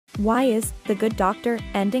Why is The Good Doctor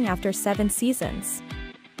ending after 7 seasons?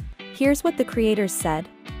 Here's what the creators said.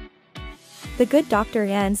 The Good Doctor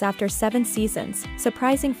ends after 7 seasons,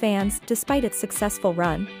 surprising fans despite its successful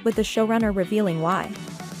run, with the showrunner revealing why.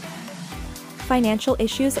 Financial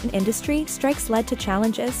issues and industry strikes led to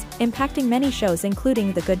challenges, impacting many shows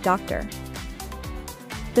including The Good Doctor.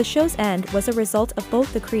 The show's end was a result of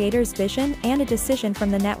both the creators' vision and a decision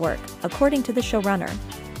from the network, according to the showrunner.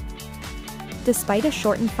 Despite a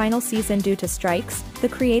shortened final season due to strikes, the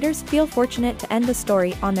creators feel fortunate to end the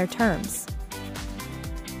story on their terms.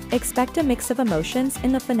 Expect a mix of emotions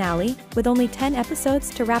in the finale, with only 10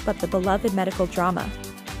 episodes to wrap up the beloved medical drama.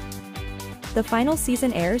 The final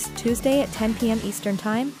season airs Tuesday at 10 p.m. Eastern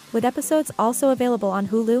Time, with episodes also available on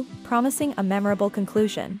Hulu, promising a memorable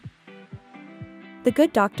conclusion. The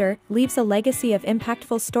Good Doctor leaves a legacy of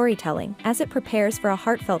impactful storytelling as it prepares for a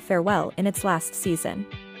heartfelt farewell in its last season.